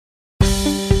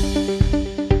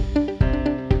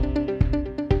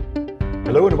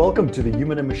Hello and welcome to the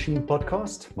Human and Machine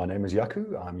podcast. My name is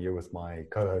Yaku. I'm here with my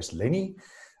co-host Lenny.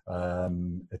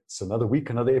 It's another week,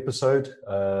 another episode.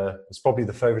 It's probably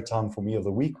the favorite time for me of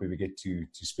the week where we get to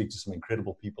speak to some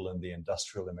incredible people in the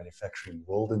industrial and manufacturing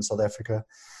world in South Africa.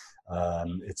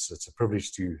 It's a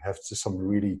privilege to have some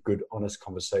really good, honest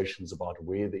conversations about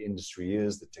where the industry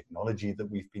is, the technology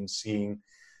that we've been seeing,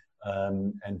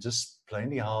 and just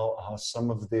plainly how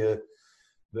some of the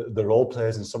role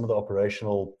players and some of the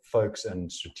operational folks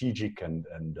and strategic and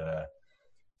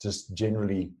just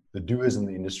generally the doers in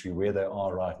the industry, where they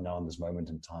are right now in this moment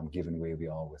in time, given where we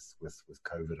are with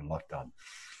COVID and lockdown.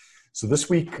 So this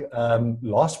week,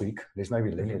 last week, let's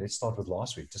start with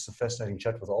last week. Just a fascinating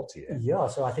chat with Alti. Yeah,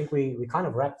 so I think we kind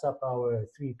of wrapped up our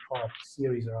 3-part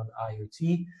series around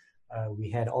IoT. We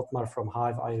had Altmar from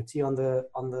Hive IoT on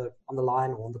the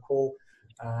line or on the call.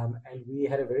 And we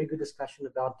had a very good discussion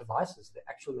about devices, the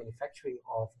actual manufacturing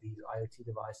of these IoT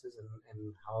devices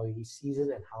and how he sees it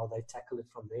and how they tackle it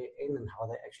from their end and how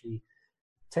they actually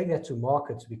take that to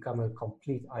market to become a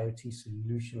complete IoT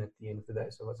solution at the end of the day.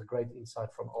 So it was a great insight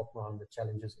from Altmar on the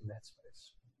challenges in that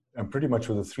space. And pretty much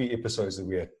with the 3 episodes that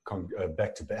we had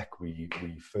back to back, we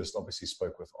first obviously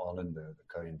spoke with Arlen, the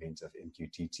co-inventor of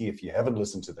MQTT. If you haven't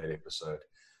listened to that episode,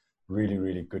 really,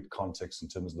 really good context in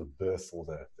terms of the birth or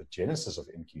the genesis of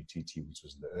MQTT, which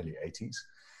was in the early 80s.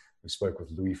 We spoke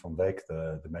with Louis van Wyk,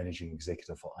 the managing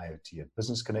executive for IoT at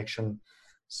Business Connection,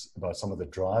 about some of the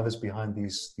drivers behind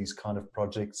these kind of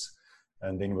projects.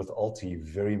 And then with Alti,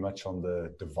 very much on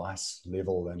the device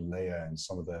level and layer and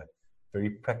some of the very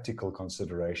practical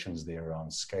considerations there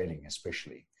around scaling,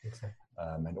 especially. Exactly.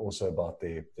 And also about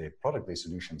their product, their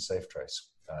solution, SafeTrace.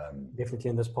 Definitely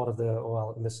in this part of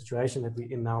in the situation that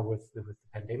we're in now with the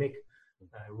pandemic,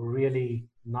 really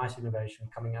nice innovation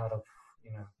coming out of,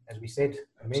 as we said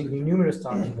numerous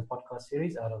times in the podcast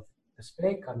series, out of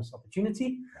despair comes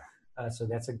opportunity. So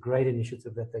that's a great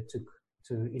initiative that they took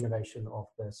to innovation of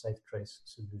the SafeTrace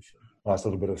solution. Nice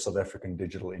little bit of South African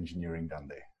digital engineering done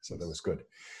there. So that was good.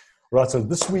 Right, so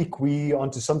this week we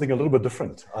onto something a little bit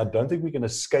different. I don't think we can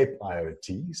escape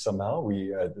IoT somehow.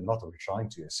 Not that we're trying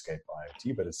to escape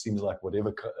IoT, but it seems like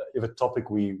whatever topic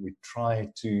we try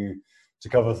to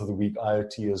cover for the week,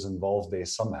 IoT is involved there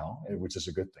somehow, which is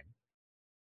a good thing.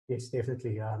 Yes,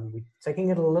 definitely. We're taking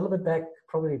it a little bit back,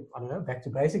 probably, back to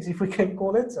basics, if we can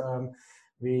call it.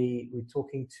 We're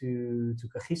talking to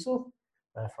Kagiso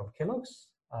from Kellogg's.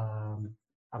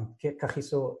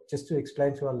 Kagiso, just to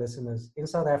explain to our listeners, in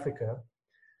South Africa,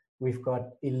 we've got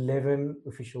 11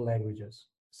 official languages.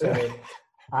 So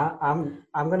I'm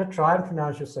going to try and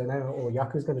pronounce your surname, or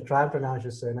Yaku's going to try and pronounce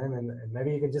your surname, and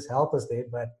maybe you can just help us there.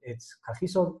 But it's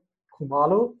Kagiso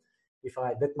Khumalo, if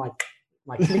I did my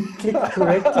click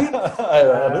correctly.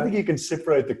 I don't think you can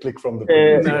separate the click from the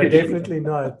no, definitely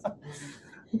not.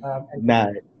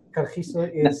 No. Kagiso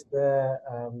is the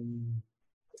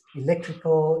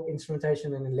electrical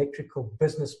instrumentation and electrical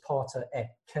business partner at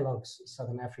Kellogg's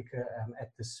Southern Africa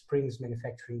at the Springs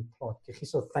manufacturing plant.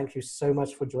 Kagiso, thank you so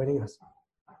much for joining us.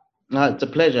 No, it's a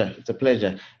pleasure.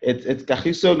 It's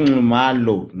Kagiso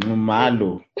Khumalo.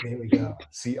 There we go.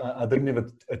 See, I didn't even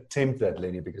attempt that,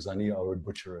 Lenny, because I knew I would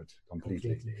butcher it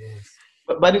completely. Yes.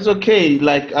 But it's okay.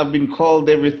 Like, I've been called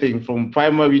everything from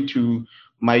primary to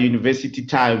my university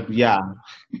time. Yeah.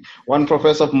 One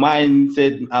professor of mine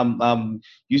said,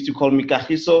 used to call me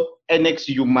Kagiso NX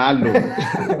Yumalo.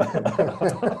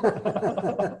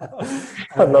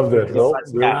 I love that.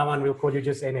 Well, we'll call you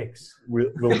just NX.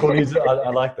 We'll call you. I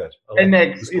like that.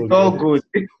 NX, it's all good.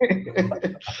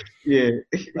 Yeah.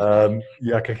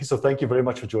 Kagiso, thank you very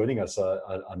much for joining us.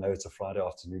 I know it's a Friday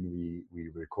afternoon.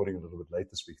 We're recording a little bit late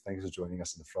this week. Thanks for joining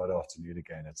us on the Friday afternoon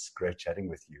again. It's great chatting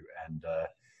with you. And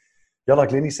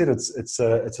like Lenny said, it's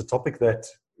a topic that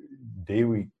there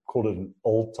we call it an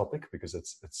old topic because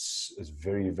it's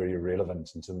very, very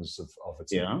relevant in terms of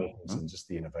its importance and just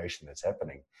the innovation that's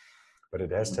happening. But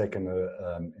it has taken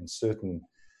in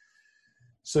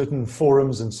certain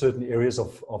forums and certain areas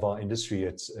of our industry,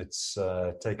 it's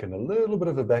taken a little bit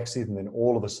of a backseat, and then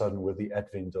all of a sudden, with the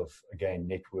advent of again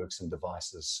networks and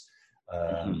devices,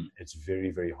 it's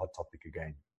very, very hot topic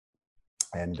again.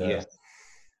 And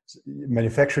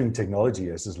manufacturing technology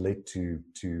has led to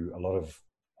a lot of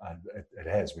it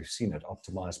has. We've seen it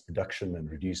optimize production and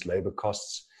reduce labor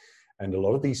costs. And a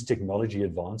lot of these technology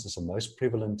advances are most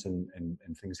prevalent in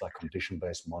things like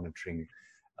condition-based monitoring,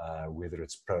 whether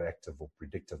it's proactive or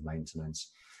predictive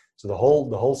maintenance. So the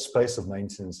whole space of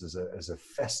maintenance is a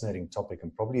fascinating topic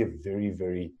and probably a very,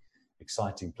 very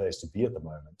exciting place to be at the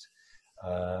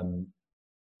moment.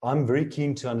 I'm very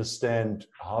keen to understand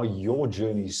how your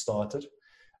journey started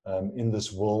in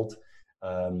this world.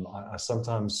 I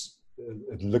sometimes,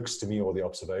 it looks to me, or the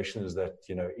observation is that,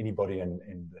 you know, anybody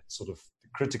in that sort of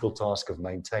critical task of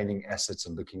maintaining assets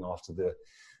and looking after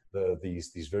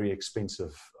these very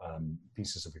expensive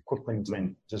pieces of equipment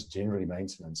and just generally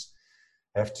maintenance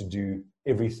have to do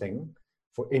everything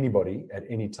for anybody at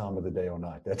any time of the day or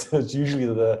night. That's usually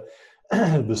the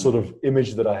sort of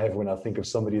image that I have when I think of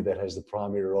somebody that has the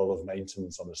primary role of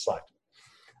maintenance on a site.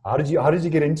 How did you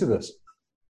get into this?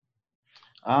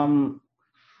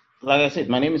 Like I said,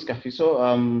 my name is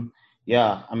Kafiso.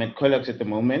 Yeah, I'm at Coilex at the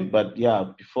moment, but yeah,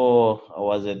 before I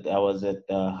was at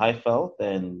Highveld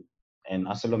and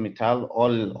ArcelorMittal,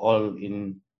 all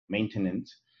in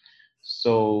maintenance.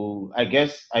 So I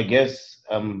guess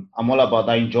I'm all about.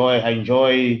 I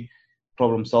enjoy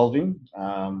problem solving.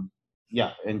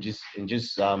 Yeah, and just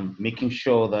making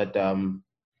sure that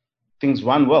things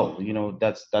run well. You know,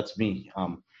 that's me.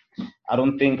 I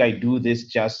don't think I do this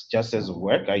just as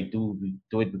work. I do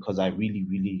it because I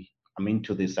really I'm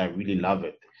into this. I really love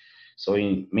it. So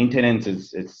in maintenance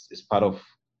is part of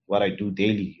what I do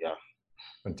daily. Yeah.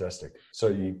 Fantastic. So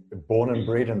you born and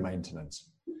bred in maintenance.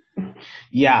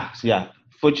 Yeah.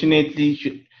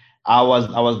 Fortunately, I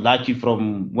was lucky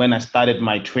from when I started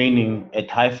my training at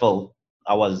Highveld.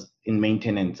 I was in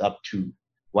maintenance up to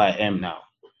where I am now.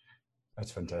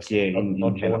 That's fantastic. Yeah,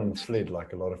 not born and fled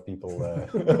like a lot of people.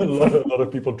 A lot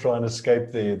of people try and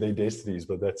escape their destinies,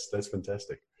 but that's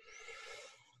fantastic.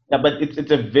 Yeah, but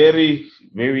it's a very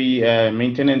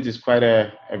maintenance is quite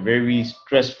a very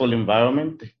stressful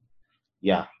environment.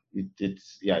 Yeah,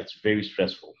 it's very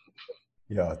stressful.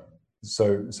 Yeah.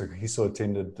 So he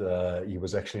attended. He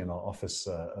was actually in our office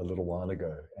a little while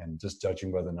ago, and just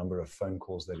judging by the number of phone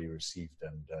calls that he received,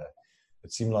 and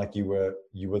it seemed like you were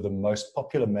the most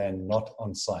popular man not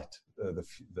on site the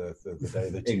day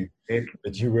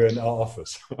that you were in our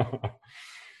office.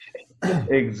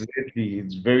 Exactly,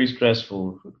 it's very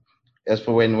stressful. As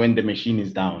for when the machine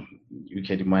is down, you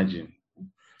can imagine.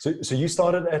 So you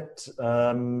started at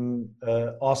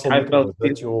ArcelorMittal. Was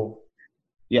that your?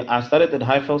 Yeah, I started at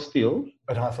Highveld Steel.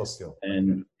 At Highveld Steel.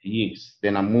 And yes,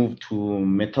 then I moved to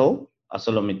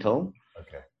ArcelorMittal.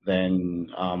 Okay. Then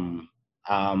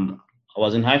I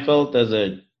was in Highveld as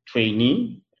a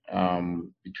trainee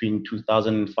between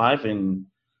 2005 and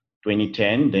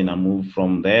 2010. Then I moved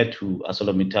from there to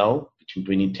ArcelorMittal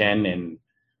between 2010 and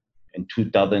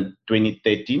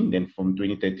 2013. Then from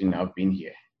 2013, I've been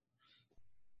here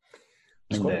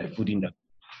in the food industry.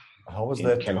 How was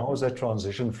that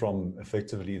transition from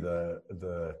effectively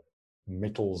the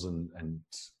metals and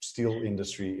steel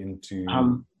industry into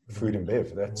food and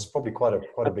bev? That's probably quite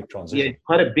a big transition. Yeah,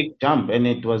 quite a big jump, and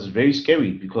it was very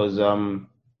scary because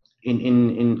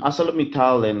in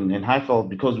ArcelorMittal and Highveld,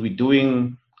 because we're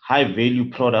doing high value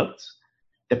products,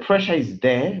 the pressure is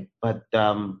there, but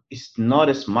it's not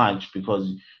as much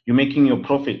because you're making your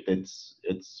profit.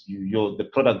 The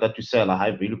product that you sell a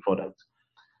high value product.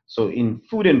 So in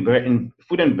food and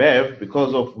bev,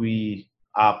 because of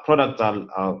our products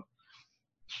are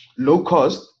low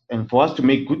cost, and for us to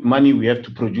make good money, we have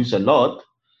to produce a lot.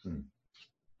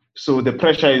 So the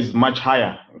pressure is much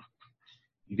higher.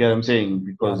 You get what I'm saying?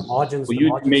 Because margins in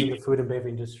the food and bev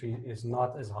industry is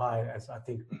not as high as I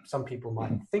think some people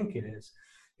might think it is.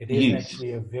 It is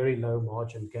actually a very low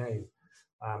margin game.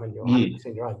 And you're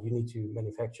 100% right. You need to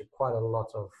manufacture quite a lot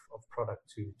of product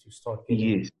to start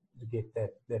getting to get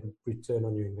that return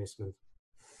on your investment.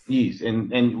 Yes,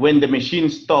 and when the machine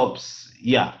stops,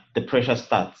 the pressure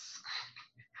starts.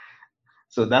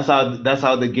 So that's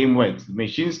how the game works. The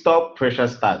machine stops, pressure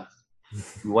starts.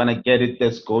 You want to get it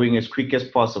going as quick as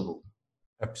possible.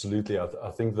 Absolutely. I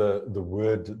think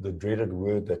the dreaded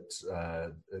word that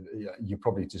you're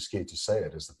probably too scared to say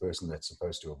it as the person that's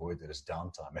supposed to avoid it is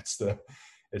downtime.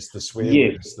 It's the swear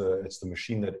word. It's the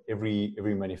machine that every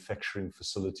manufacturing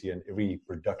facility and every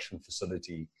production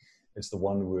facility, it's the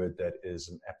one word that is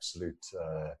an absolute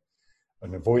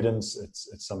an avoidance.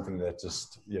 It's something that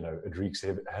just, it wreaks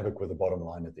havoc with the bottom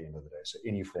line at the end of the day. So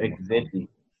any form exactly.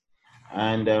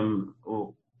 And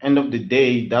end of the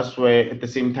day, that's where at the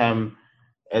same time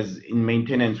as in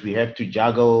maintenance, we have to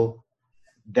juggle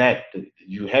that.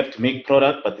 You have to make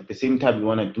product, but at the same time, you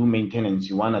want to do maintenance.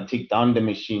 You want to take down the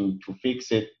machine to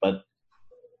fix it, but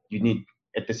you need,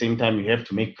 at the same time, you have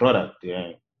to make product.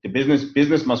 The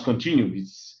business must continue.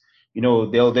 It's,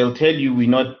 they'll tell you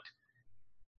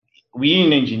we're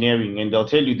in engineering, and they'll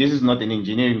tell you this is not an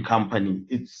engineering company.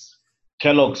 It's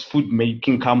Kellogg's food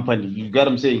making company. You got what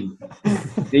I'm saying?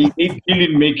 They deal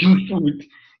in making food.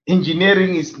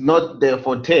 Engineering is not their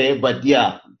forte, but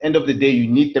end of the day, you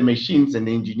need the machines and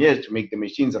the engineers to make the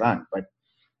machines run. But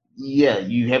yeah,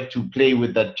 you have to play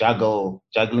with that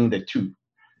juggling the two.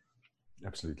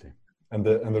 Absolutely. And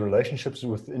the relationships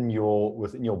within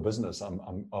your business,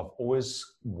 I've always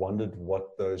wondered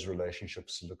what those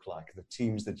relationships look like. The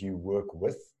teams that you work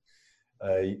with.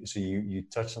 So you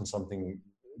touched on something.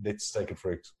 Let's take it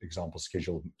for example,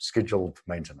 scheduled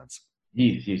maintenance.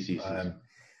 Yes.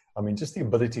 I mean, just the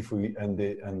ability for you and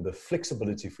the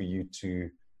flexibility for you to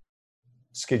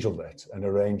schedule that and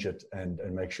arrange it and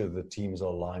make sure the teams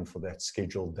are aligned for that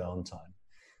scheduled downtime.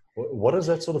 What does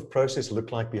that sort of process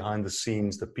look like behind the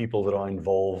scenes, the people that are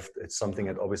involved? It's something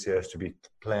that obviously has to be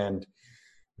planned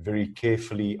very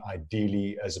carefully,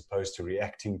 ideally, as opposed to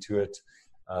reacting to it,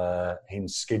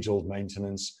 hence scheduled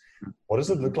maintenance. What does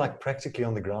it look like practically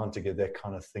on the ground to get that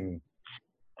kind of thing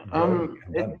going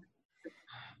and done?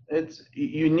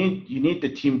 You need the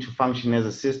team to function as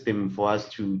a system for us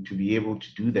to be able to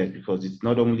do that, because it's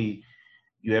not only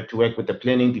you have to work with the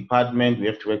planning department, we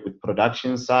have to work with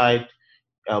production side,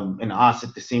 and us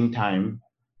at the same time,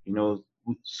 you know.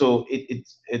 So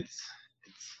it's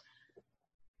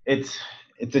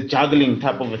a juggling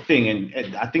type of a thing,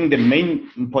 and I think the main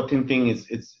important thing is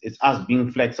it's us being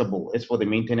flexible as for the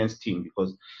maintenance team,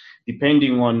 because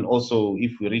depending on also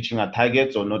if we're reaching our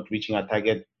targets or not reaching our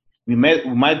target, we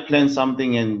might plan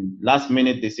something and last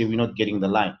minute they say we're not getting the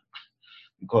line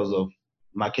because of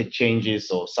market changes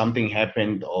or something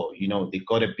happened, or you know, they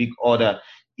got a big order.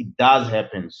 It does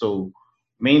happen. So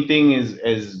main thing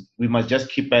is we must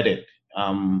just keep at it.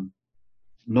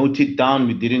 Note it down,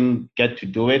 we didn't get to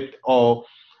do it, or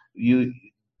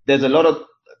there's a lot of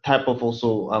type of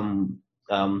also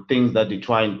things that they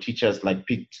try and teach us, like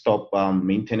pit stop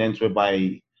maintenance,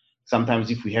 whereby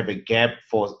sometimes if we have a gap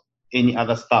for any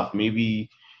other stuff, maybe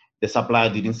the supplier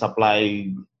didn't supply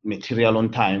material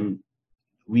on time,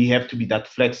 we have to be that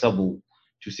flexible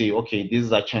to say, okay, this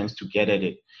is our chance to get at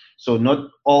it. So not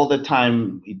all the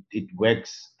time it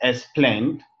works as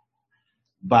planned,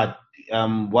 but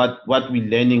what we're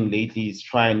learning lately is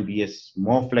try and be as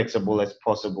more flexible as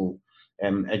possible,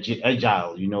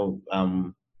 agile,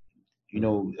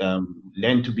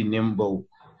 learn to be nimble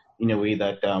in a way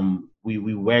that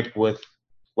we work with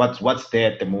what's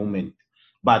there at the moment.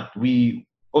 But we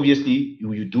obviously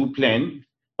you do plan,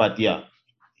 but yeah,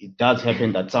 it does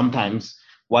happen that sometimes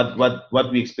what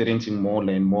we're experiencing more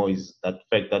and more is that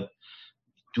fact that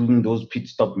doing those pit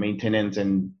stop maintenance,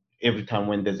 and every time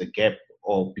when there's a gap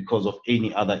or because of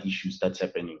any other issues that's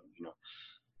happening, you know.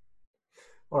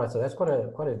 All right, so that's quite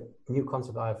a new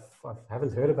concept. I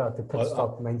haven't heard about the pit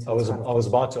stop maintenance. I was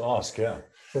about to ask, yeah.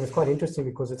 So it's quite interesting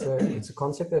because it's a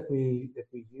concept that we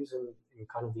use in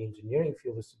kind of the engineering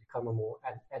field, is to become a more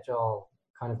agile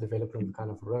kind of development kind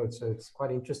of road. So it's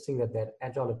quite interesting that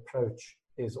agile approach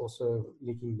is also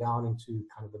leaking down into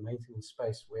kind of the maintenance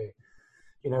space, where,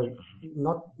 you know,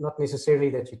 not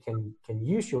necessarily that you can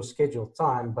use your scheduled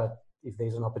time, but if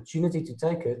there's an opportunity to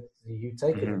take it, you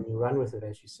take it and you run with it,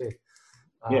 as you said.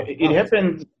 Yeah, it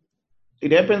happens.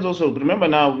 It happens also. Remember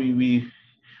now we're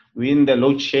in the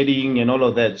load shedding and all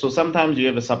of that. So sometimes you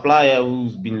have a supplier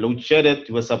who's been load shedded.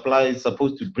 Your supplier is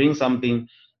supposed to bring something,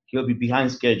 he'll be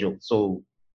behind schedule. So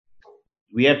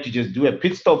we have to just do a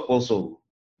pit stop also,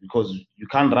 because you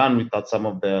can't run without some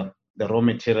of the raw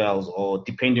materials, or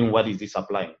depending on what is he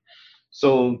supplying.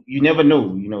 So you never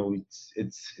know. You know,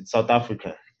 it's South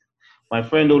Africa. My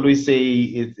friend always say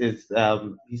he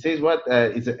says what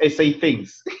it's SA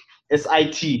things,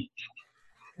 SIT.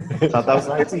 South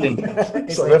Africa.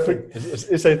 South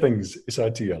Africa. SA things,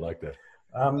 SIT. I like that.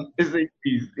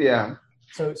 SATs, yeah.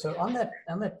 So on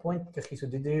that point,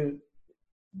 Kagiso,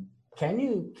 can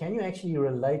you actually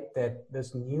relate that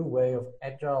this new way of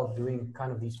agile doing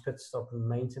kind of these pit stop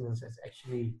maintenance has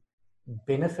actually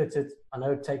benefited? I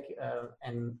know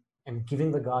and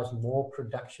giving the guys more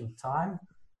production time.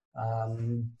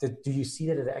 Do you see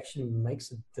that it actually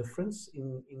makes a difference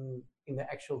in the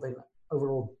actual then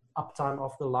overall uptime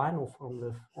of the line or from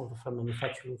the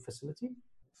manufacturing facility?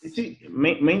 You see,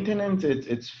 maintenance,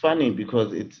 it's funny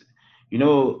because it's, you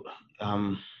know,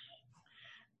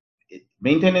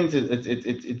 maintenance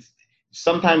it's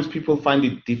sometimes people find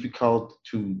it difficult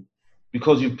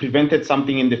because you prevented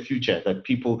something in the future that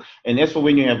people, and as for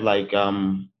when you have like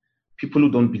people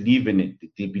who don't believe in it,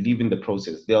 they believe in the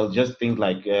process, they'll just think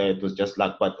like it was just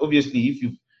luck. But obviously if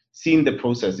you've seen the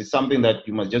process, it's something that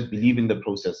you must just believe in the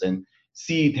process and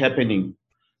see it happening,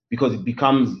 because it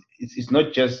becomes it's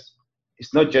not just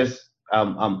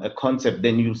a concept.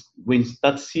 Then when you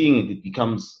start seeing it, it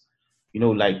becomes, you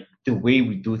know, like the way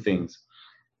we do things.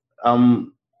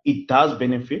 It does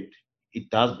benefit,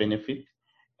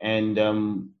 and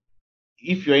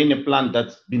if you're in a plant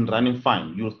that's been running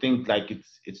fine, you'll think like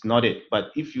it's not it.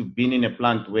 But if you've been in a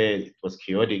plant where it was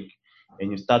chaotic,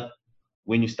 and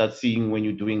when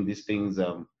you're doing these things,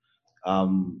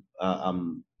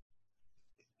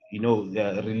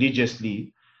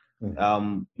 religiously,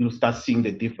 you'll start seeing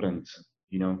the difference.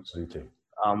 Absolutely.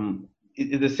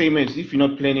 It's the same as if you're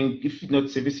not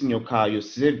servicing your car,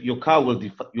 your car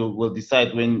will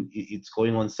decide when it's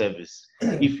going on service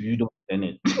if you don't send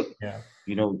it. Yeah.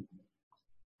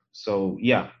 So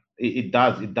yeah, it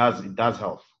does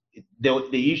help.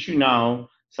 The issue now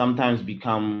sometimes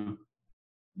becomes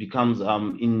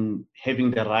in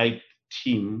having the right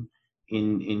team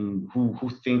in who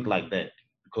think like that,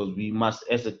 because we must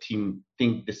as a team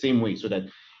think the same way, so that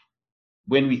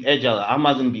when we agile, I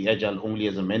mustn't be agile only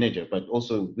as a manager, but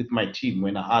also with my team.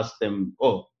 When I ask them,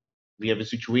 oh, we have a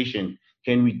situation,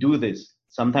 can we do this?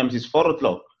 Sometimes it's 4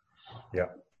 o'clock. Yeah.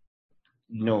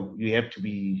 You have to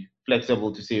be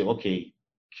flexible to say, okay,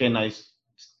 can I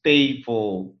stay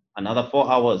for another 4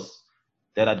 hours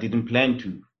that I didn't plan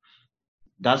to?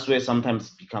 That's where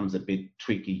sometimes it becomes a bit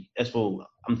tricky.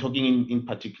 I'm talking in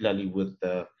particularly with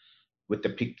the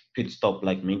pit stop,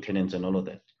 like maintenance and all of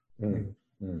that.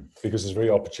 Because it's very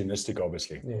opportunistic,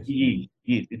 obviously.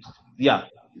 Yes.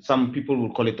 Some people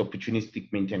will call it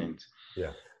opportunistic maintenance.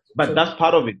 Yeah. But that's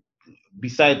part of it.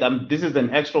 Besides, this is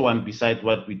an extra one beside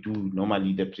what we do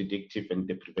normally, the predictive and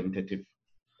the preventative.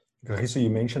 Okay, so you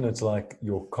mentioned it's like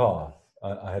your car.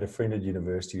 I had a friend at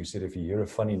university who said if you hear a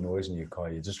funny noise in your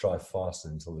car, you just drive faster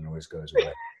until the noise goes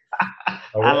away.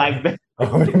 I like that. I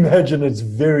would imagine it's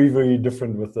very, very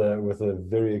different with a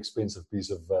very expensive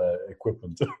piece of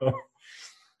equipment.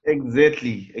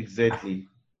 Exactly.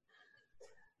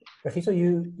 Okay, so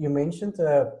you mentioned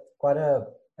quite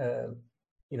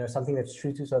something that's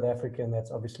true to South Africa, and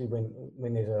that's obviously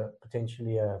when there's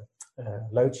potentially a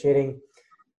load shedding,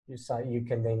 you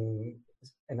can then,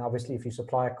 and obviously if your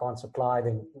supplier can't supply,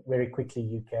 then very quickly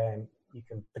you can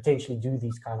potentially do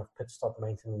these kind of pit stop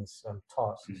maintenance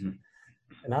tasks. Mm-hmm.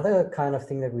 Another kind of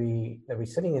thing that we're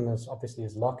sitting in is obviously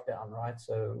is lockdown, right?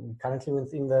 So we're currently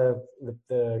within the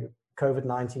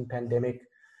COVID-19 pandemic.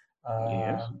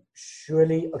 Yes.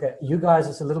 Surely, okay, you guys,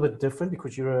 it's a little bit different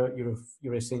because you're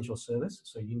essential service,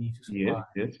 so you need to supply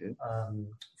yes.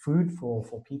 food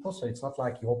for people. So it's not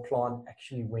like your plant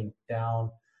actually went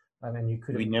down, and you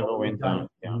could have. We never went down.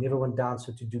 Yeah. You never went down,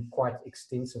 so to do quite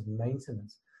extensive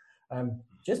maintenance.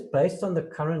 Just based on the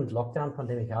current lockdown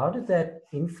pandemic, how did that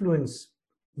influence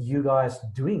you guys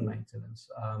doing maintenance?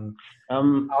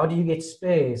 How do you get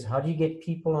spares? How do you get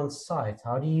people on site?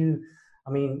 How do you,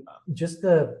 just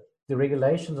the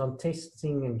regulations on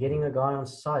testing and getting a guy on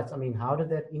site, how did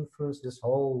that influence this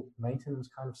whole maintenance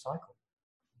kind of cycle?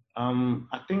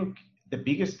 I think the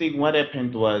biggest thing, what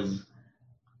happened was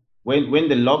when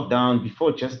the lockdown,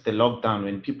 before just the lockdown,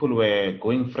 when people were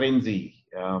going frenzy,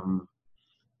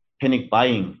 panic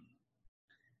buying,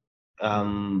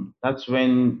 that's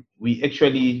when we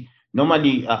actually,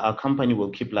 normally our company will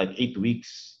keep like 8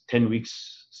 weeks, 10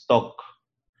 weeks stock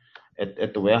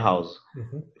at the warehouse.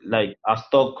 Mm-hmm. Like our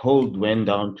stock hold went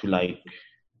down to like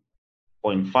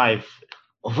 0.5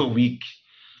 of a week.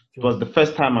 It was the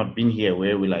first time I've been here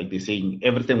where they're saying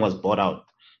everything was bought out.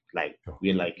 Like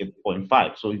we're like at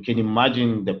 0.5. So you can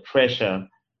imagine the pressure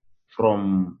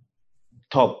from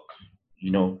top,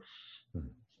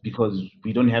 because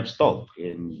we don't have stock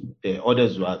and the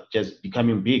orders were just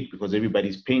becoming big because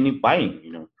everybody's panic buying,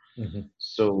 Mm-hmm.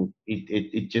 So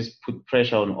it just put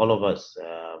pressure on all of us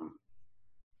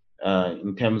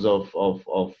in terms of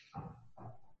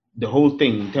the whole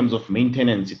thing, in terms of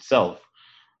maintenance itself.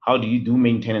 How do you do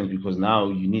maintenance? Because now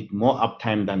you need more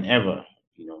uptime than ever,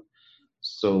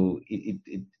 So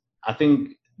I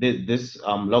think this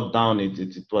lockdown,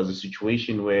 it was a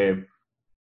situation where,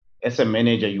 as a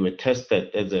manager, you were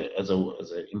tested. As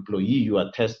an employee, you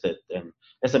are tested, and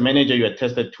as a manager, you are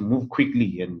tested to move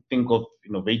quickly and think of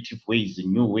innovative ways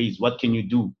and new ways. What can you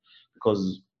do?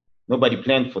 Because nobody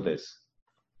planned for this.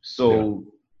 So,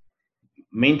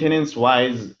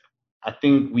 maintenance-wise, I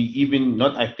think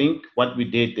what we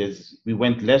did is we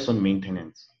went less on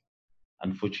maintenance.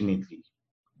 Unfortunately,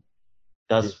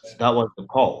 that was the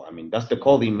call. That's the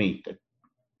call they made. That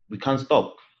we can't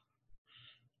stop.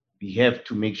 We have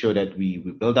to make sure that we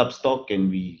build up stock,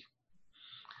 and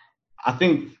I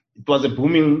think it was a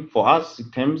booming for us in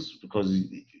terms, because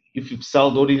if you sell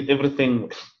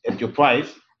everything at your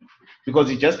price,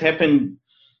 because it just happened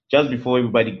just before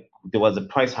there was a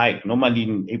price hike. Normally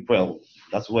in April,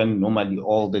 that's when normally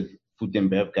all the food and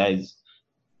bev guys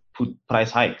put price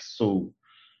hikes. So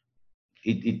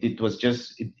it was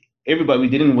just everybody. We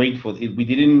didn't wait for it. We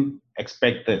didn't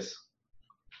expect this.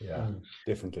 Yeah,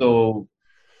 definitely. So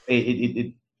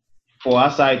it for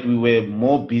our side, we were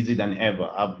more busy than ever.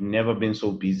 I've never been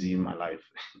so busy in my life.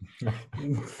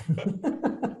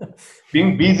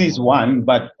 Being busy is one,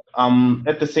 but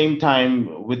at the same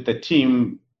time with the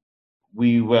team,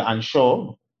 we were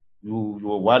unsure. We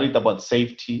were worried about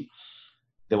safety.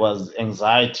 There was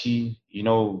anxiety,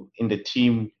 in the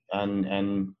team,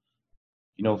 and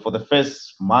for the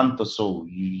first month or so,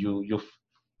 you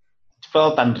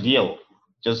felt unreal,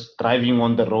 just driving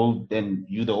on the road, and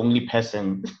you're the only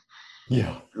person.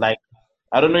 Yeah. Like,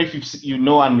 I don't know if you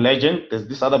know I'm Legend. There's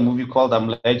this other movie called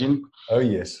I'm Legend. Oh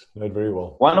yes, know it very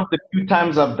well. One of the few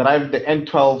times I've driven the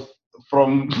N12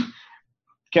 from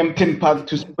Kempton Park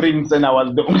to Springs, and I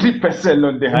was the only person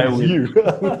on the highway.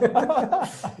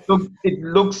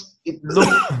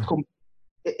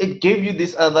 It gave you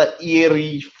this other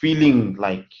eerie feeling,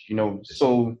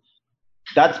 so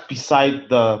that's beside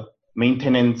the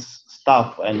maintenance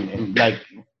stuff, and like,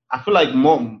 I feel like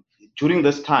more during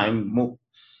this time,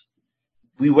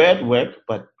 we were at work,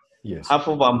 but yes, half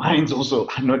of our minds also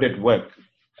are not at work.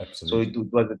 Absolutely. So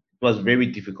it was a very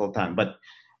difficult time. But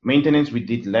maintenance, we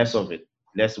did less of it.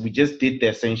 We just did the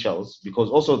essentials, because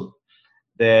also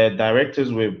the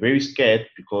directors were very scared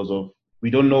because of, we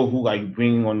don't know who are you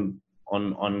bringing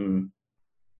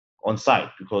on site,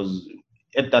 because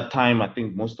at that time I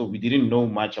think we didn't know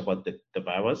much about the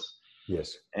virus.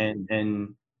 Yes.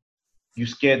 And you're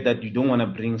scared that you don't want to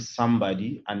bring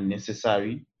somebody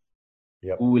unnecessary,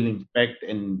 who will infect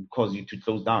and cause you to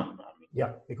close down.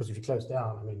 Yeah, because if you close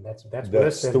down, that's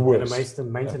worse than the worst.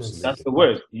 Maintenance. Absolutely. That's the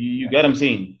worst. You get what I'm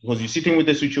saying? Because you're sitting with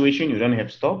the situation, you don't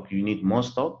have stock, you need more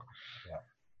stock. Yeah.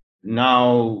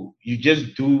 Now you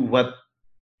just do what.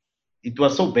 It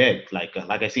was so bad. Like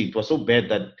I said, it was so bad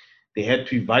that they had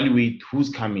to evaluate who's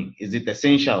coming. Is it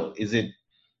essential? Is it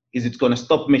going to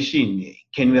stop machine?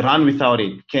 Can we run without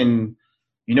it?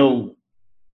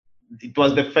 It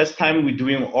was the first time we're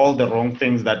doing all the wrong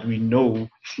things that we know.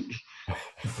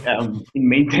 In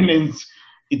maintenance,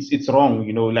 it's wrong.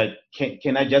 Like,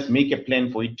 can I just make a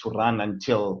plan for it to run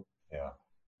until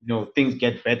things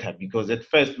get better? Because at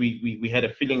first we had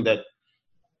a feeling that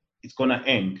it's gonna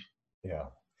end. Yeah.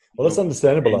 Well, that's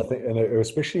understandable, I think, and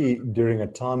especially during a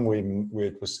time when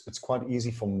it's quite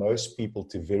easy for most people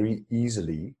to very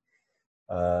easily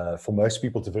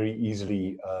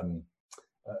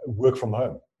work from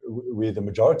home. Where the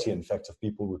majority, in fact, of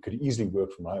people could easily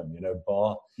work from home,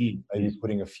 bar maybe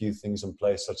putting a few things in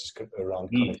place, such as around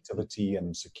connectivity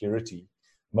and security.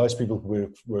 Most people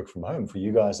work from home. For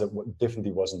you guys, that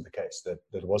definitely wasn't the case. That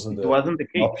wasn't the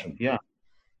case. Option. Yeah,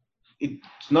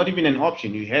 it's not even an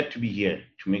option. You had to be here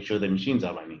to make sure the machines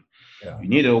are running. Yeah. You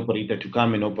need an operator to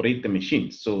come and operate the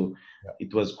machines. So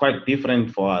it was quite different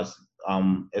for us.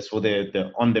 As for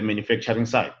the on the manufacturing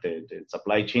side, the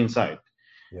supply chain side.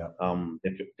 Yeah.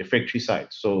 The factory side.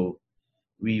 So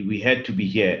we had to be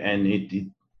here, and it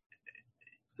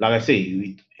like I say,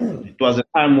 it was a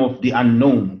time of the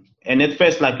unknown. And at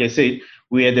first, like I said,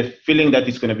 we had the feeling that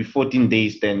it's going to be 14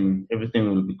 days, then everything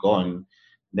will be gone.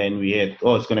 Then we had,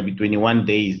 it's going to be 21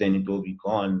 days, then it will be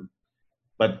gone.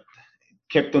 But it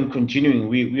kept on continuing.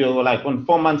 We were like on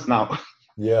 4 months now.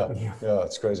 Yeah,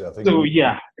 it's crazy. I think so.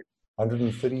 Yeah.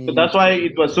 130. So that's why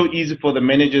it was so easy for the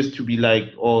managers to be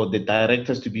like, or the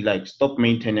directors to be like, stop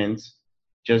maintenance,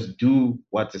 just do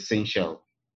what's essential.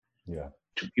 Yeah.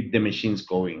 To keep the machines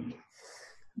going.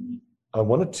 I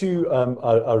wanted to.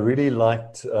 I really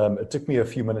liked. It took me a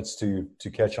few minutes to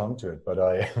catch on to it, but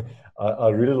I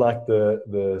really liked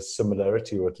the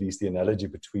similarity, or at least the analogy,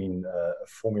 between a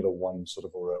Formula One sort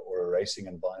of or a racing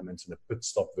environment and a pit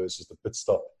stop versus the pit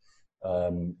stop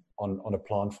on a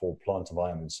plant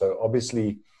environment. So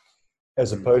obviously,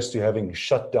 as opposed to having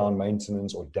shutdown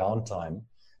maintenance or downtime,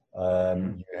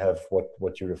 you have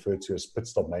what you refer to as pit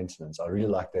stop maintenance. I really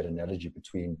like that analogy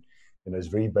between, those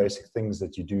very basic things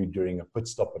that you do during a pit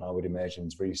stop, and I would imagine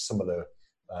it's very similar.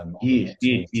 Yes.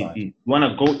 You want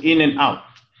to go in and out.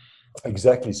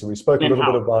 Exactly. So we spoke a little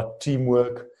bit about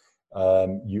teamwork.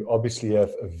 You obviously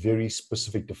have a very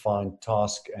specific defined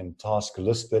task and task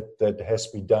list that has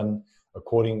to be done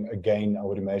according, again, I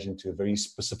would imagine, to a very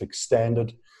specific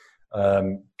standard.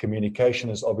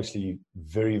 Communication is obviously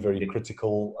very, very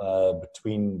critical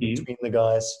between the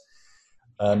guys.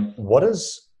 What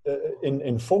is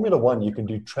in Formula One? You can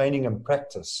do training and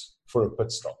practice for a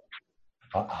pit stop.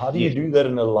 How do you do that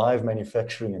in a live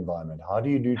manufacturing environment? How do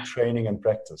you do training and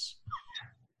practice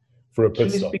for a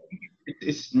pit stop?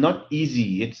 It's not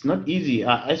easy. It's not easy.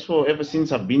 As for ever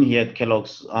since I've been here at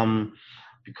Kellogg's,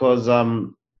 because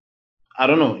I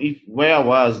don't know if where I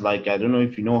was, like, I don't know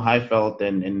if you know Highfeld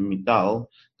and Mittal,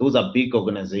 those are big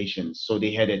organizations. So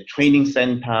they had a training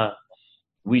center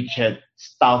which had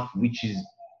staff which is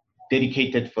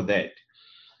dedicated for that.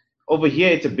 Over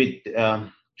here, it's a bit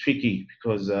tricky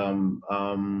because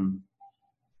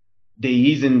there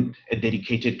isn't a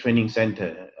dedicated training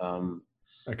center.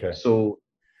 Okay. So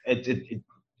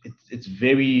it's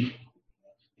very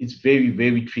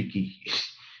very tricky.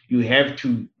 You have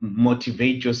to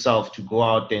motivate yourself to go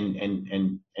out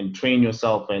and train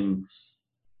yourself, and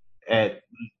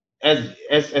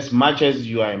as much as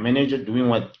you are a manager doing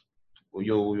what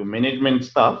your management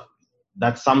stuff,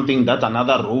 that's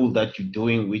another role that you're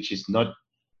doing which is not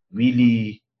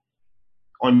really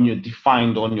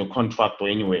defined on your contract or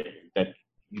anywhere, that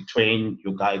you train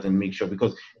your guys and make sure,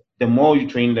 because the more you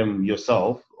train them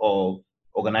yourself or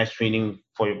organize training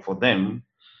for them,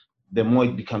 the more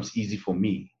it becomes easy for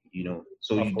me,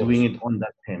 so Of you're course. doing it on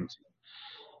that terms.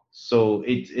 So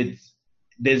it's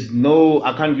there's no,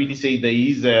 I can't really say there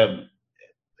is a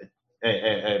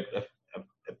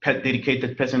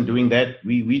dedicated person doing that.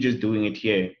 We just doing it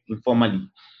here informally,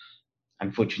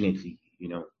 unfortunately.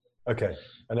 Okay,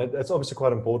 and that's obviously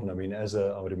quite important. I mean,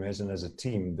 I would imagine as a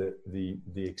team,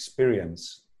 the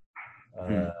experience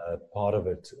part of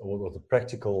it, or the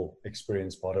practical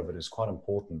experience part of it, is quite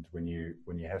important when you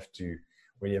have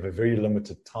a very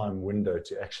limited time window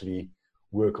to actually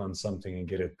work on something and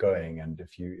get it going. And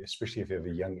especially if you have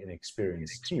a young,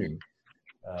 inexperienced team,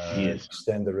 you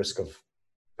stand the risk of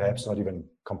perhaps not even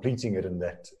completing it in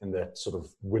that sort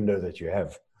of window that you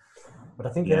have. But I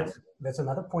think that's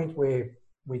another point where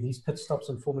these pit stops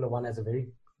in Formula One has a very,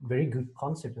 very good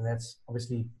concept, and that's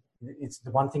obviously it's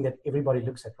the one thing that everybody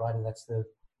looks at, right? And that's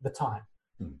the time.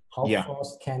 How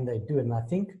fast can they do it? And I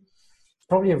think it's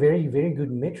probably a very, very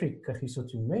good metric, Kagiso,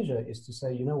 to measure, is to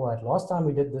say, you know what, last time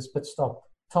we did this pit stop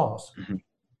task,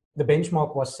 the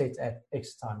benchmark was set at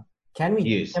X time. Can we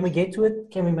get to it?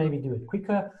 Can we maybe do it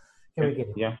quicker? Can we get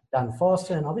it done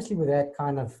faster? And obviously with that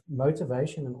kind of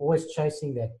motivation and always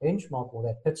chasing that benchmark or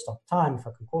that pit stop time, if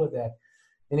I can call it that,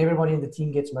 then everybody in the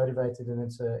team gets motivated, and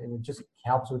it just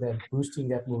helps with that, boosting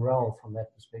that morale from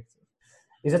that perspective.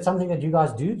 Is it something that you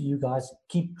guys do? Do you guys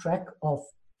keep track of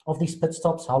these pit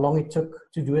stops, how long it took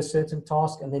to do a certain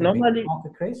task, and then normally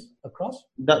across?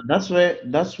 That's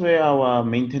where our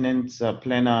maintenance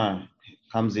planner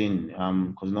comes in,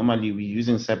 because normally we're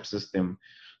using SAP system.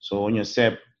 So on your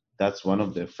SAP, that's one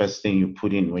of the first thing you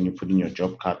put in when you put in your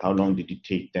job card. How long did it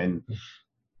take? Then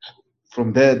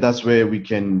from there, that's where we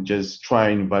can just try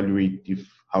and evaluate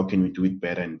how can we do it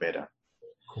better and better.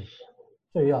 Cool.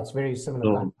 So yeah, it's very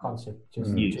similar concept,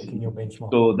 just checking your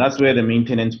benchmark. So that's where the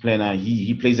maintenance planner,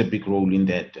 he plays a big role in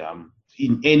that.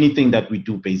 In anything that we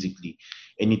do, basically,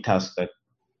 any task, that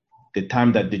the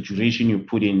time, that the duration you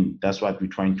put in, that's what we're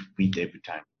trying to beat every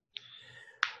time.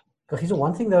 So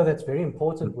one thing though that's very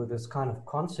important with this kind of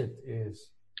concept is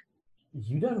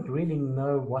you don't really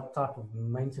know what type of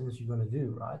maintenance you're going to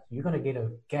do, right? You're going to get a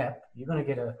gap, you're going to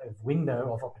get a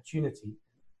window of opportunity.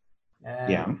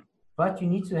 But you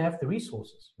need to have the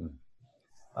resources.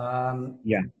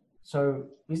 So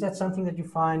is that something that you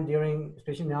find during,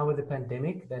 especially now with the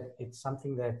pandemic, that it's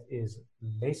something that is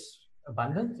less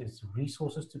abundant, it's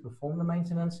resources to perform the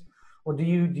maintenance? Or do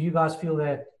you guys feel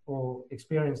that, or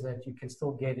experience that you can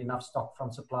still get enough stock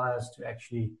from suppliers to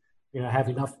actually, have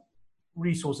enough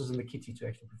resources in the kitty to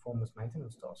actually perform this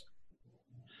maintenance task?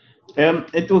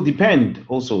 It will depend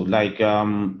also. Like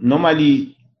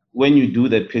normally when you do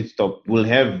the pit stop, we'll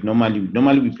have normally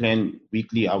we plan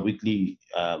our weekly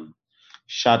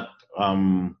shot,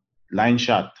 line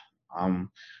shot.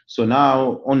 So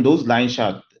now on those line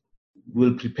shot,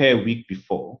 we'll prepare a week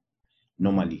before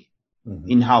normally.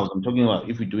 In-house, I'm talking about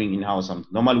if we're doing in-house,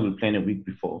 normally we'll plan a week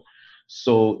before.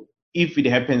 So if it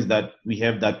happens that we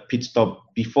have that pit stop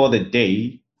before the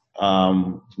day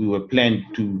we were planned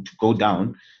to go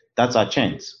down, that's our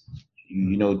chance,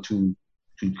 to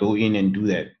go in and do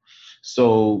that.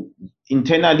 So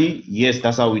internally, yes,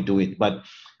 that's how we do it. But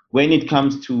when it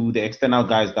comes to the external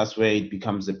guys, that's where it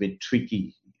becomes a bit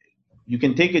tricky. You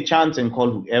can take a chance and call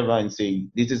whoever and say,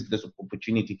 this is the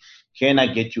opportunity. Can I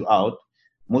get you out?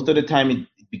 Most of the time it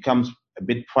becomes a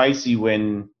bit pricey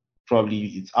when probably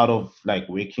it's out of like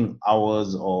working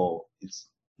hours, or it's,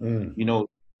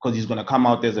 because he's going to come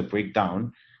out as a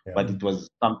breakdown, but it was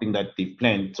something that they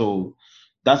planned. So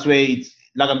that's where it's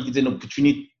like, it's an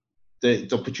opportunity.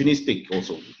 It's opportunistic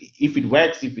also. If it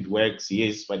works,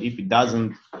 yes. But if it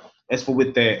doesn't, as for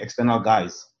with the external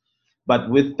guys. But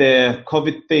with the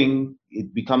COVID thing,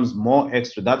 it becomes more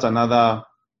extra. That's another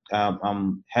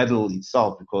hurdle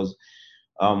itself, because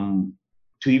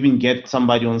to even get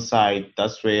somebody on site,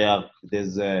 that's where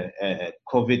there's a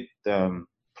COVID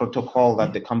protocol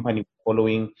that the company is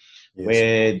following, Yes.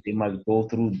 where they must go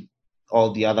through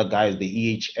all the other guys,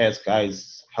 the EHS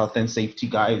guys, health and safety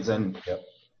guys, and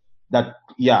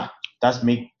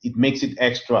it makes it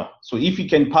extra. So if you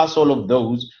can pass all of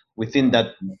those within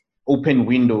that open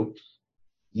window,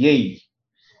 yay.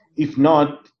 If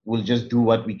not, we'll just do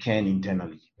what we can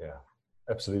internally. Yeah,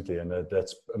 absolutely. And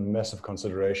that's a massive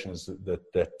consideration, is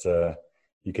that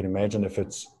you can imagine if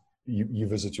it's you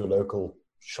visit your local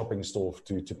shopping store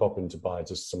to pop in to buy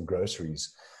just some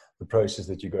groceries, the process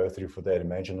that you go through for that.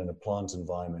 Imagine in a plant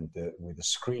environment where the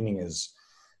screening is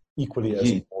equally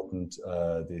as important.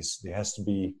 There has to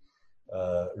be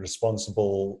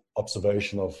responsible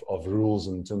observation of rules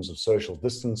in terms of social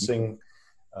distancing.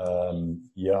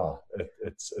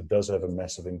 It does have a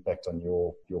massive impact on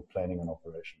your planning and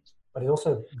operations. But it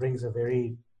also brings a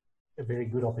very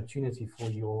good opportunity for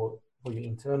your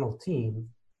internal team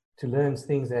to learn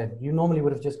things that you normally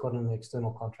would have just gotten an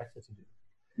external contractor to do.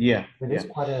 Yeah, it is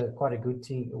quite a good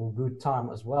team or good time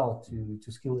as well to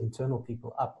skill internal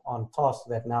people up on tasks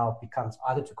that now becomes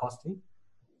either too costly,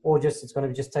 or it's going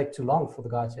to just take too long for the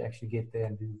guy to actually get there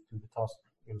and do the task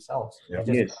themselves. Yeah.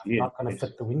 They're just not going to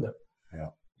fit the window. Yeah.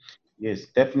 Yes,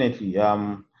 definitely.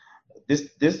 This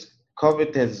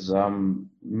COVID has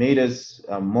made us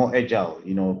more agile,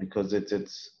 because it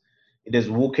has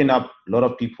woken up a lot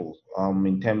of people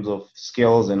in terms of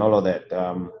skills and all of that.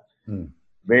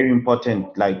 Very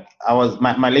important. Like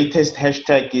my latest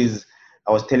hashtag is,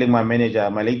 I was telling my manager,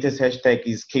 my latest hashtag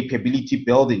is capability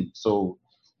building. So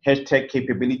hashtag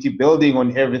capability building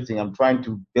on everything. I'm trying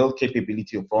to build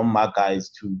capability from my guys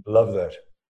to love that.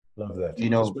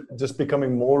 Just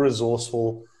becoming more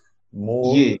resourceful,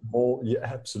 more,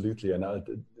 absolutely. And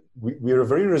we're a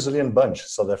very resilient bunch,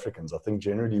 South Africans. I think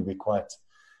generally we're quite,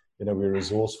 we're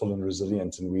resourceful and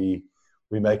resilient, and we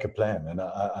make a plan. And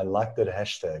I like that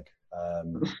hashtag.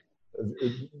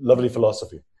 Lovely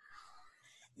philosophy.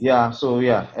 Yeah. So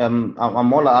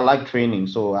I like training.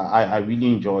 So I really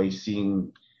enjoy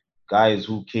seeing guys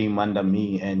who came under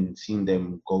me and seeing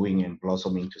them going and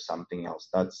blossoming to something else.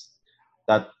 That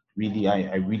really,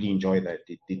 I really enjoy that.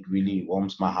 It really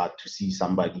warms my heart to see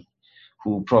somebody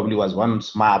who probably was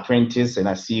once my apprentice and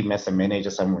I see him as a manager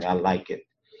somewhere. I like it.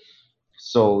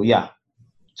 So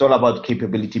it's all about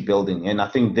capability building. And I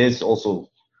think this also,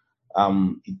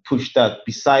 it pushed that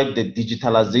beside the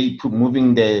digitalization,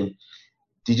 moving the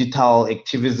digital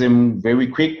activism very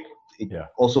quick, it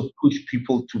also pushed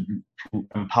people to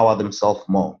empower themselves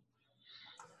more.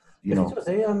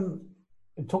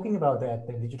 Talking about that,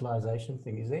 the digitalization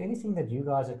thing, is there anything that you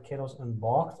guys at Keros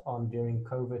embarked on during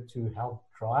COVID to help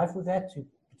drive with that, to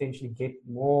potentially get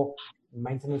more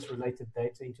maintenance-related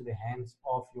data into the hands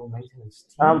of your maintenance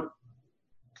team?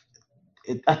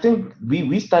 I think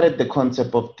we started the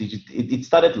concept of it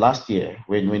started last year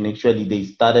when actually they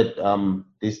started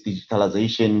this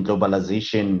digitalization,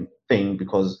 globalization thing,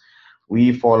 because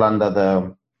we fall under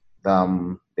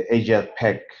the Asia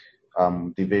Pac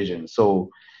division. So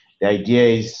the idea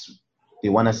is they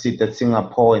want to sit at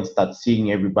Singapore and start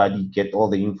seeing everybody get all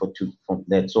the info from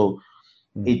that. So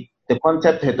the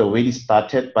concept had already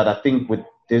started, but I think with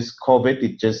this COVID,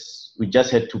 we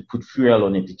just had to put fuel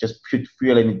on it. It just put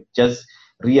fuel, and it just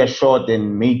reassured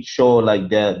and made sure like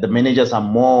the managers are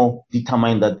more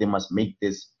determined that they must make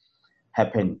this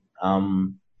happen.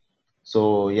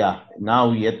 So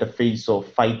now we're at the phase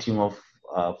of fighting on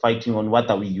what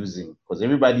are we using, because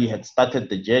everybody had started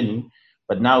the journey,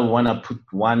 but now we want to put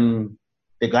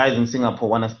the guys in Singapore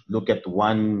want to look at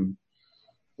one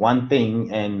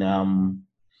thing, and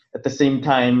at the same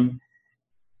time,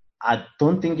 I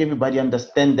don't think everybody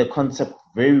understands the concept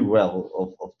very well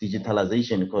of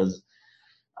digitalization, because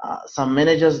some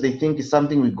managers, they think it's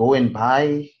something we go and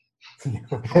buy.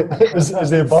 Is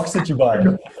there a box that you buy?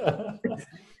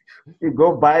 You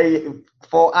go buy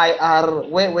for IR.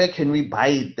 Where can we buy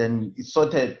it? Then it's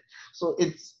sorted. So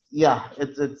it's we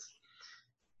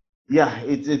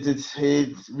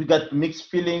got mixed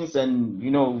feelings, and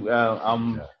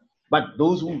but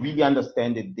those who really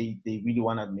understand it, they really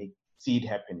want to see it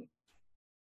happening.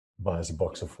 Buys a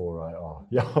box of 4IR.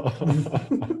 Yeah.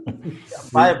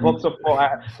 Buy a box of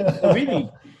 4IR. So really,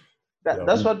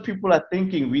 that's what people are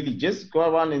thinking. Really, just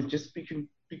go around and just speak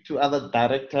to other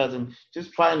directors and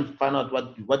just try and find out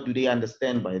what do they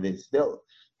understand by this.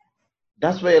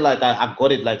 That's where I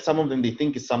got it. Like some of them, they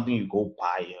think it's something you go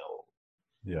buy.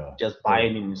 Just buy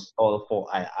and install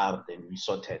 4IR, then we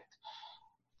sort it.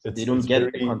 They don't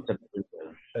get the concept.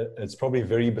 it's probably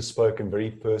very bespoke and very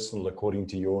personal according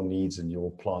to your needs and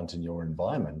your plant and your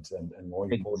environment, and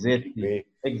more importantly,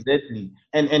 exactly.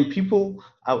 And people,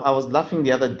 I was laughing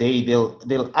the other day.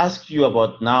 They'll ask you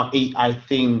about now AI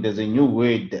thing. There's a new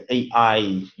word, the AI,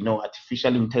 you know,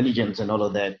 artificial intelligence and all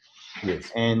of that.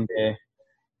 Yes. And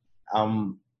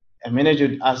a manager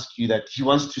would ask you that he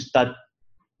wants to start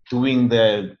doing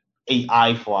the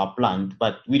AI for our plant,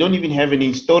 but we don't even have an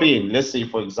historian, let's say,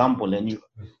 for example, and you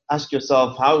ask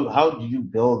yourself, how do you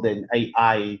build an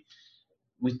AI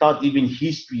without even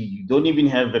history? You don't even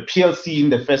have a PLC in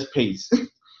the first place.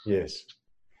 Yes.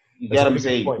 You get what I'm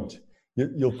saying? Point.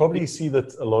 You'll probably see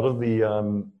that a lot of the,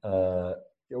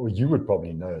 or you would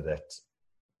probably know that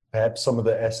perhaps some of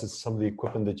the assets, some of the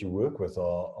equipment that you work with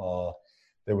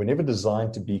they were never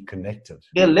designed to be connected.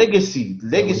 They're legacy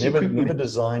equipment. Never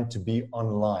designed to be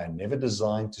online, never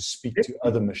designed to speak to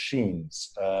other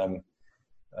machines.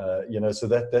 You know, so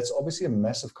that's obviously a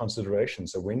massive consideration.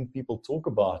 So when people talk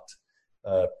about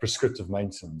prescriptive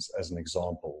maintenance as an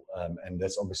example, and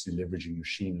that's obviously leveraging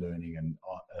machine learning and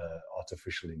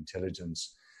artificial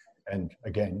intelligence, and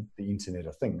again, the Internet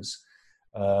of Things.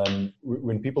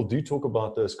 When people do talk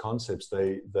about those concepts,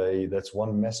 that's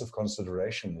one massive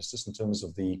consideration. It's just in terms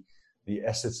of the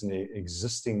assets and the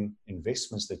existing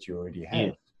investments that you already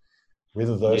have,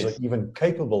 whether those are even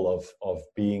capable of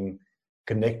being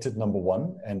connected, number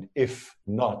one, and if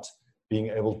not, being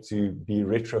able to be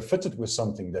retrofitted with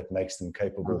something that makes them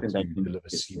capable to deliver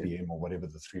CBM or whatever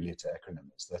the 3-letter acronym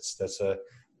is. That's a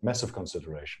massive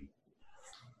consideration.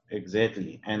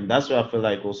 Exactly. And that's where I feel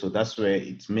like also that's where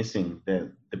it's missing.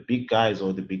 The big guys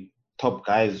or the big top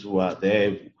guys who are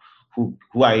there, who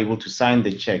are able to sign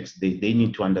the checks, they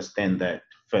need to understand that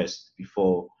first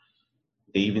before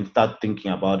they even start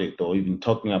thinking about it or even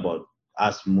talking about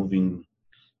us moving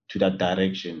to that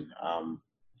direction.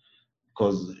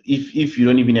 Because if you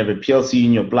don't even have a PLC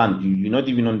in your plant, you're not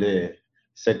even on the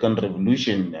second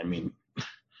revolution. I mean,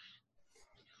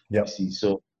 yeah. See,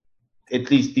 so at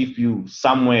least if you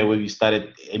somewhere where you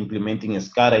started implementing a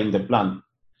SCADA in the plant,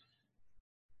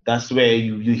 that's where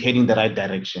you're heading the right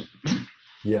direction.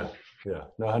 Yeah,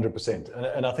 no, 100%.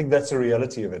 And I think that's the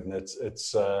reality of it. And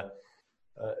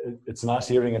it's nice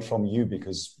hearing it from you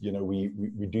because, you know, we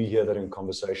do hear that in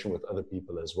conversation with other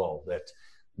people as well, that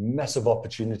massive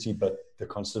opportunity, but the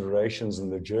considerations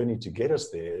and the journey to get us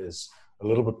there is a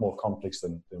little bit more complex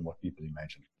than what people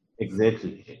imagine.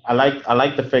 Exactly. I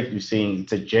like the fact you're saying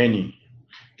it's a journey.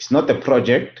 It's not a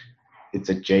project, it's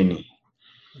a journey.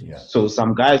 Yeah. So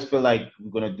some guys feel like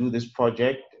we're going to do this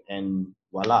project and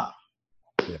voila,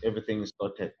 everything is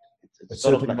sorted. It's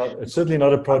certainly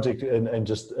not a project and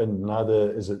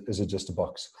neither is it just a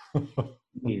box.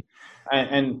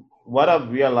 And what I've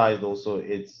realized also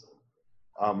is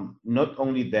not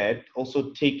only that,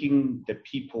 also taking the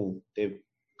people, the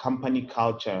company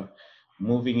culture,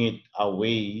 moving it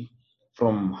away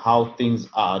from how things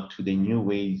are to the new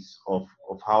ways of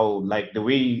how, like the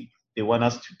way they want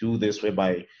us to do this,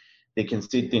 whereby they can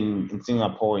sit in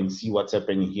Singapore and see what's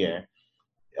happening here.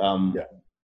 Some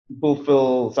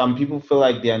people feel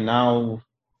like they are now,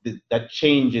 that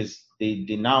changes, they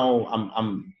now,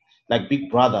 I'm like Big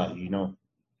Brother, you know,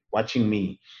 watching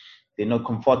me. They're not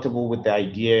comfortable with the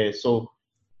idea. So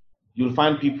you'll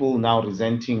find people now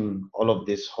resenting all of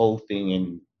this whole thing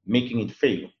and making it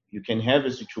fail. You can have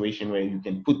a situation where you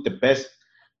can put the best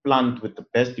plant with the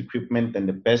best equipment and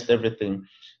the best everything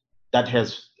that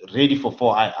has ready for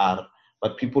 4IR,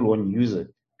 but people won't use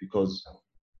it because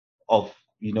of,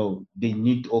 you know, they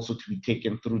need also to be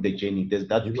taken through the journey. There's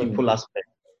that people aspect.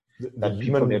 The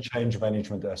human change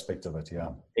management aspect of it, yeah.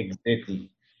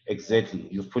 Exactly.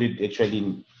 You put it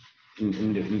actually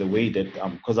in the way that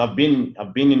because I've been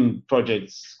in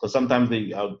projects, because sometimes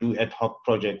I'll do ad hoc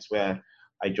projects where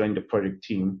I join the project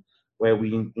team where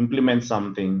we implement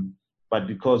something, but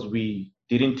because we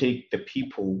didn't take the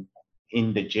people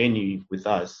in the journey with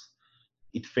us,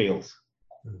 it fails.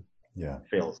 Yeah, it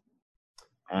fails,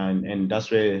 and that's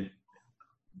where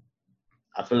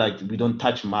I feel like we don't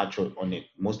touch much on it.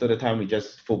 Most of the time, we're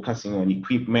just focusing on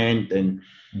equipment and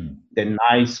the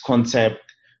nice concept,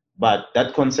 but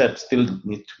that concept still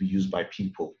needs to be used by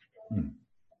people.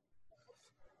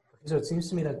 So it seems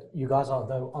to me that you guys are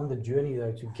though on the journey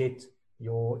though to get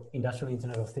your industrial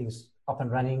Internet of Things up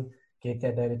and running, get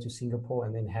that data to Singapore,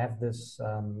 and then have this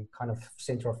kind of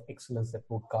center of excellence that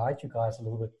will guide you guys a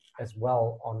little bit as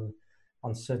well on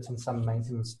some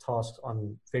maintenance tasks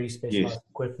on very specialized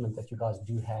equipment that you guys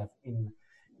do have in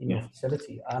your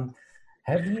facility.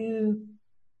 Have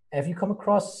you come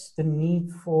across the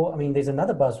need for, I mean, there's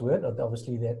another buzzword,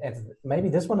 obviously, that maybe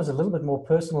this one is a little bit more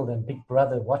personal than Big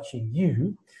Brother watching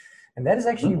you, And that is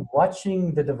actually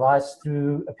watching the device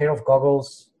through a pair of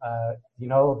goggles. You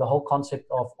know, the whole concept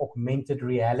of augmented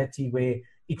reality, where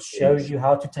it shows you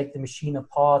how to take the machine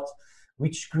apart,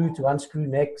 which screw to unscrew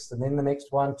next, and then the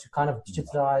next one, to kind of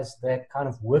digitize that kind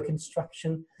of work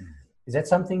instruction. Is that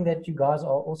something that you guys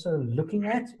are also looking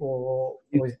at, or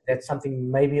is that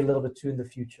something maybe a little bit too in the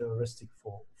futuristic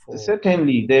for?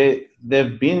 Certainly,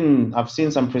 they've been. I've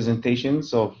seen some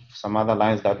presentations of some other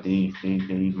lines that they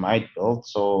might build.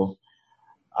 So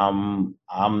I'm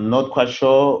not quite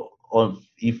sure of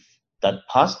if that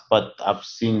passed, but I've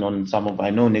seen on some of. I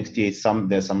know next year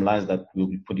there's some lines that we'll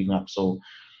be putting up. So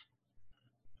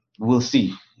we'll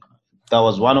see. That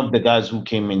was one of the guys who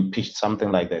came and pitched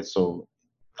something like that. So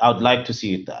I would like to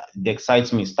see it. It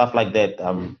excites me. Stuff like that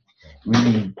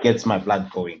really gets my blood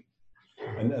going.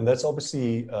 And that's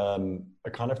obviously a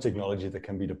kind of technology that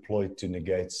can be deployed to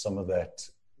negate some of that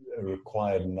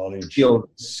required knowledge,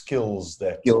 skills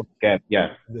gap that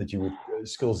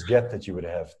you would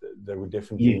have. That would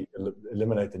definitely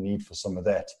eliminate the need for some of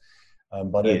that.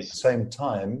 But at the same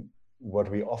time,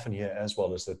 what we often hear as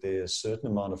well is that there's a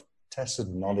certain amount of tacit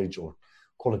knowledge, or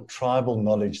call it tribal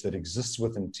knowledge, that exists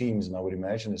within teams, and I would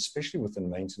imagine especially within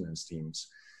maintenance teams,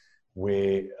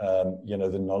 where you know,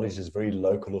 the knowledge is very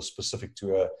local or specific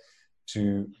to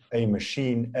a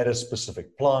machine at a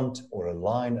specific plant, or a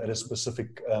line at a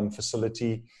specific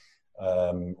facility,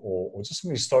 or just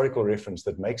some historical reference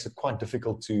that makes it quite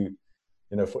difficult to,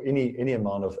 you know, for any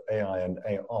amount of AI and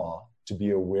AR to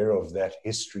be aware of that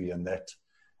history and that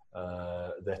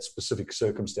specific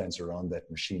circumstance around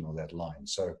that machine or that line.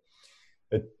 So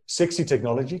sexy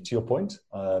technology, to your point.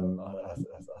 I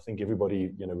think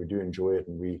everybody, you know, we do enjoy it,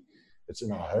 and it's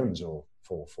in our homes, or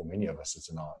for many of us, it's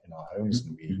in our homes,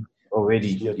 and we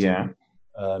already,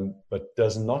 but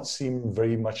does not seem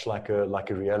very much like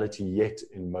a reality yet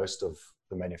in most of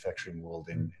the manufacturing world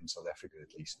in South Africa,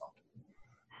 at least not.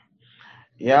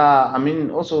 Yeah, I mean,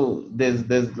 also there's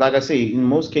like I say, in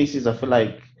most cases, I feel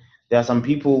like there are some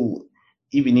people,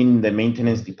 even in the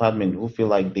maintenance department, who feel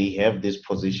like they have this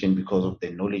position because of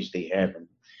the knowledge they have. And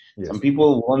some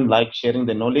people won't like sharing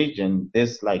the knowledge, and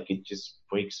this, like, it just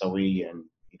breaks away and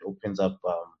it opens up,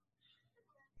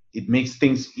 it makes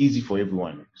things easy for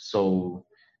everyone. So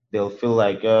they'll feel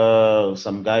like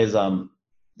some guys,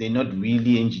 they're not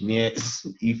really engineers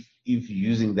if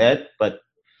using that. But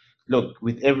look,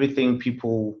 with everything,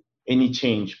 any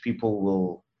change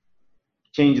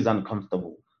is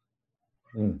uncomfortable.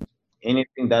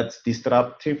 Anything that's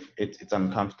disruptive, it's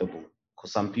uncomfortable,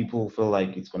 because some people feel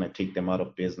like it's going to take them out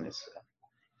of business.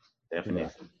 Definitely.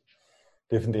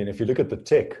 Definitely. And if you look at the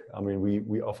tech, I mean,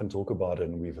 we often talk about it,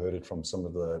 and we've heard it from some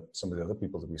of the other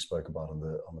people that we spoke about on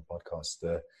the podcast.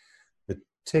 The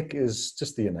tech is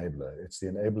just the enabler. It's the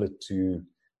enabler to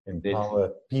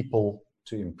empower people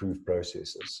to improve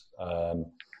processes.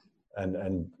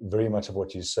 And very much of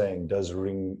what you're saying does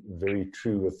ring very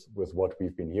true with what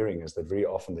we've been hearing, is that very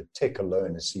often the tech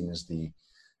alone is seen as the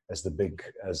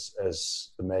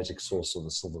magic source, or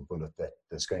the silver bullet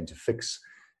that's going to fix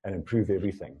and improve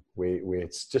everything, where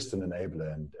it's just an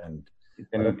enabler. And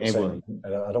I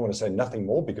don't want to say nothing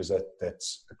more, because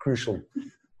that's a crucial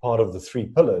part of the three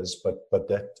pillars, but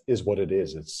that is what it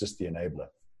is. It's just the enabler.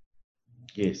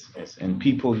 Yes. And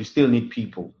people, you still need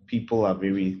people. People are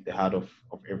very the heart of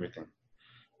everything.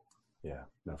 Yeah,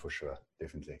 no, for sure.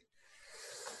 Definitely.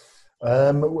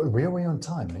 Where are we on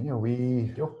time? You know,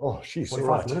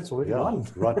 45 minutes already.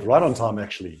 Right on time,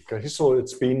 actually. So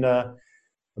it's been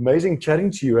amazing chatting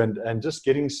to you, and just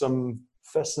getting some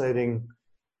fascinating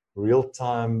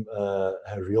real-time,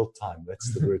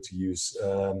 that's the word to use.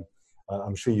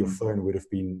 I'm sure your phone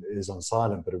is on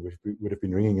silent, but it would have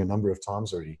been ringing a number of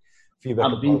times already.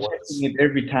 Feedback. I've been checking it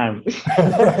every time.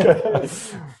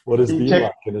 What it's been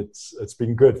like, and it's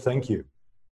been good. Thank you.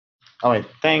 All right,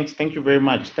 thanks. Thank you very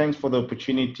much. Thanks for the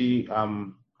opportunity.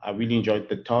 I really enjoyed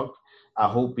the talk. I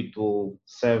hope it will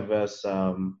serve as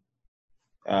a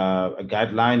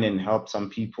guideline and help some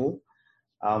people.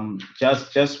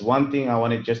 Just one thing I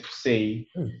wanted just to say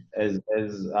is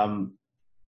I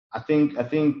think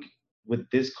with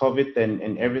this COVID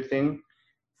and everything,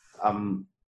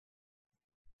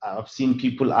 I've seen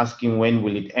people asking when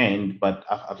will it end, but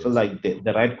I feel like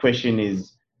the right question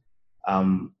is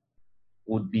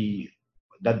would be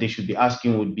that they should be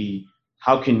asking would be,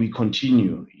 how can we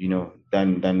continue,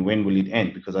 than when will it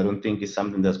end? Because I don't think it's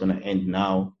something that's going to end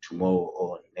now, tomorrow,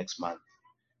 or next month.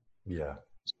 Yeah.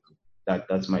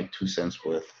 That's my 2 cents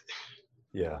worth.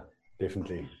 Yeah,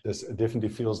 definitely. This definitely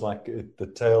feels like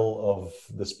the tale of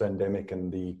this pandemic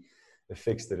and the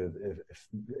effects that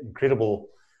incredible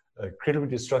incredibly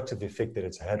destructive effect that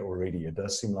it's had already. It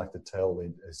does seem like the tail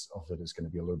of it is going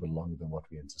to be a little bit longer than what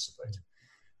we anticipate.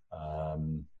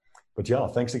 But yeah,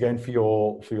 thanks again for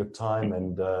your time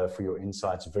and for your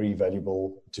insights. Very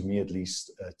valuable to me, at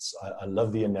least. I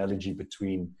love the analogy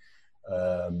between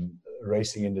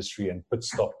racing industry and pit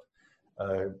stop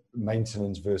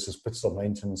maintenance versus pit stop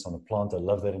maintenance on a plant. I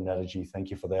love that analogy. Thank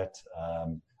you for that.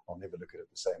 I'll never look at it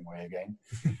the same way again.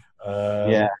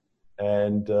 Yeah.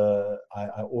 And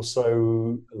I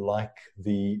also like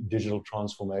the digital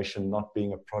transformation not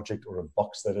being a project or a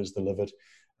box that is delivered,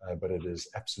 but it is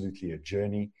absolutely a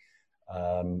journey.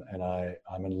 And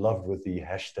I'm in love with the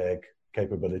hashtag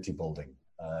capability building,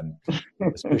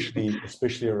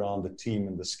 especially around the team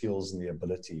and the skills and the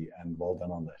ability. And well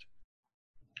done on that.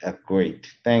 Great.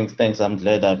 Thanks. I'm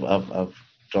glad I've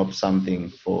dropped something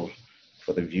for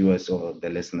the viewers or the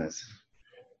listeners.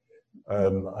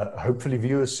 Hopefully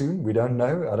viewers soon. We don't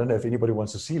know. I don't know if anybody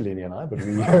wants to see Lenny and I, but I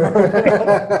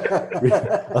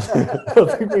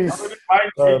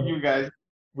think you guys.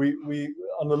 We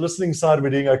on the listening side, we're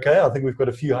doing okay. I think we've got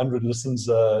a few hundred listens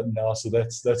now, so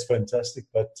that's fantastic.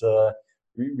 But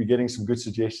we're getting some good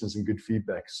suggestions and good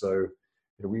feedback. So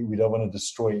we don't want to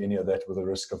destroy any of that with the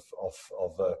risk of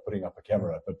putting up a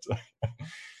camera. But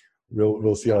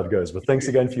we'll see how it goes. But thanks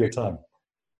again for your time.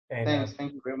 And, thanks.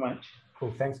 Thank you very much.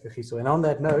 Cool. Thanks, Kagiso. And on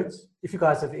that note, if you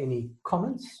guys have any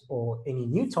comments or any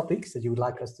new topics that you would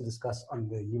like us to discuss on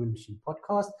the Human Machine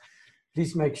podcast,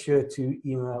 please make sure to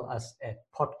email us at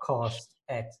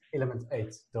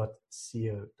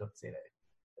podcast@element8.co.za.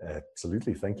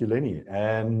 Absolutely. Thank you, Lenny.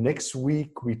 And next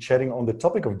week, we're chatting on the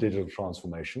topic of digital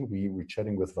transformation. We're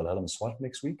chatting with Wilhelm Swart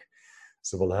next week.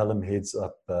 So Wilhelm heads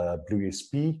up Blue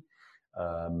SP.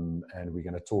 And we're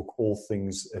going to talk all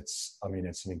things. It's an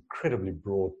incredibly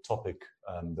broad topic,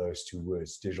 those two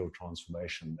words, digital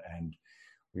transformation. And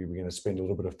we're going to spend a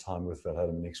little bit of time with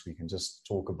Wilhelm next week and just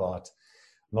talk about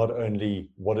not only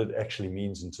what it actually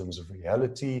means in terms of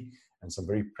reality and some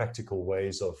very practical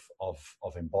ways of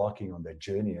embarking on that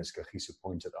journey, as Kagiso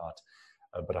pointed out,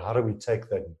 but how do we take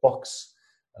that box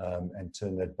and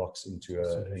turn that box into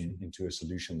a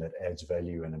solution that adds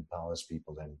value and empowers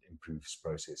people and improves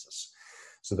processes.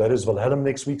 So that is Wilhelm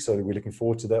next week. So we're looking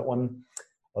forward to that one.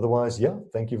 Otherwise,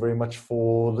 thank you very much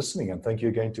for listening. And thank you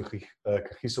again to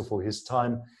Kagiso for his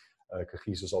time.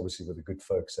 Kagiso is obviously with the good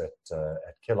folks at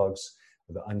Kellogg's,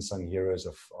 the unsung heroes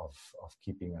of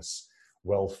keeping us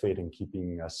well fed and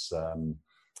keeping us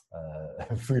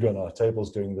food on our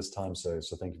tables during this time. So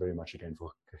thank you very much again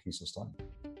for Kagiso's time.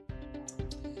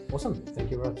 Awesome.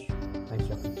 Thank you, Raj. Thanks,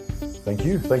 Jacob. Thank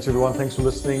you. Thanks, everyone. Thanks for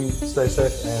listening. Stay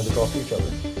safe and look after each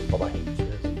other. Bye-bye.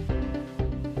 Cheers.